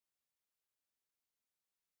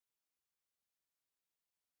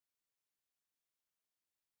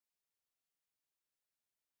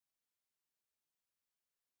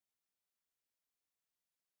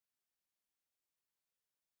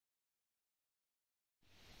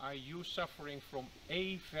Are you suffering from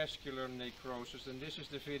avascular necrosis? And this is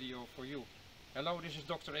the video for you. Hello, this is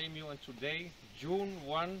Dr. Emil, and today, June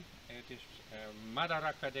 1, it is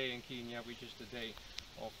Madaraka Day in Kenya, which is the day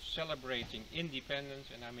of celebrating independence,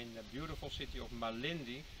 and I'm in the beautiful city of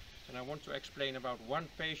Malindi, and I want to explain about one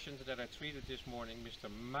patient that I treated this morning, Mr.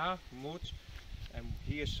 Mahmoud, and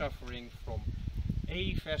he is suffering from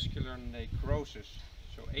avascular necrosis.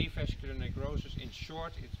 So avascular necrosis, in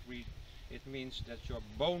short, it means that your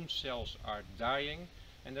bone cells are dying,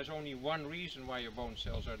 and there's only one reason why your bone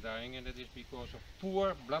cells are dying, and that is because of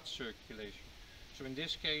poor blood circulation. So in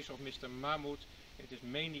this case of Mr. Mahmoud, it is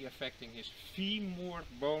mainly affecting his femur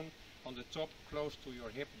bone on the top close to your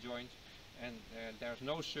hip joint, and there's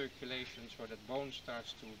no circulation, so that bone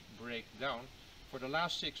starts to break down. For the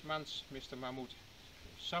last 6 months, Mr. Mahmoud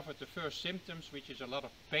suffered the first symptoms, which is a lot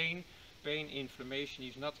of pain, inflammation.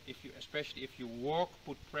 He's not, especially if you walk,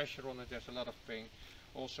 put pressure on it, there's a lot of pain.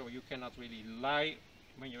 Also, you cannot really lie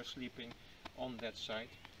when you're sleeping on that side.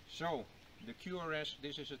 So the QRS,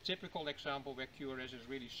 this is a typical example where QRS is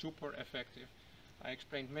really super effective. I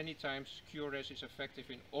explained many times, QRS is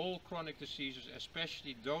effective in all chronic diseases,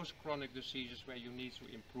 especially those chronic diseases where you need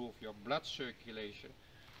to improve your blood circulation,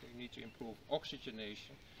 you need to improve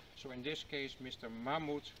oxygenation. So in this case, Mr.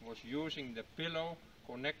 Mahmoud was using the pillow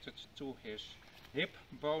connected to his hip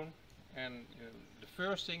bone, and the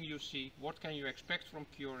first thing you see, what can you expect from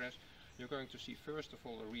QRS? You're going to see first of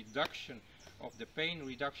all a reduction of the pain,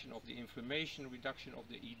 reduction of the inflammation, reduction of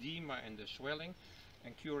the edema and the swelling.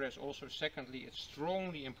 And QRS also, secondly, it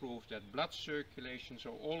strongly improves that blood circulation,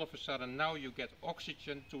 so all of a sudden now you get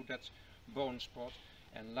oxygen to that bone spot.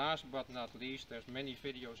 And last but not least, there's many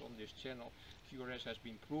videos on this channel, QRS has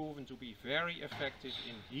been proven to be very effective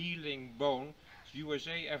in healing bone. It's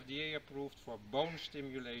USA FDA approved for bone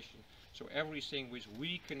stimulation. So everything with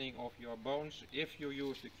weakening of your bones, if you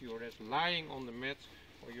use the QRS lying on the mat,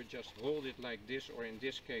 or you just hold it like this, or in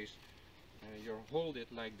this case, you hold it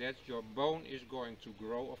like that, your bone is going to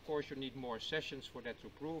grow. Of course, you need more sessions for that to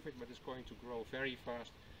prove it, but it's going to grow very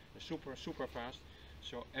fast, super fast.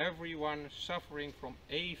 So everyone suffering from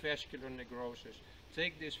avascular necrosis,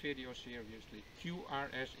 take this video seriously.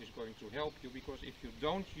 QRS is going to help you, because if you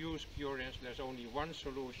don't use QRS, there's only one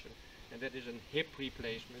solution, and that is a hip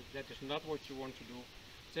replacement. That is not what you want to do.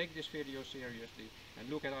 Take this video seriously and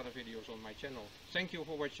look at other videos on my channel. Thank you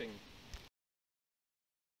for watching.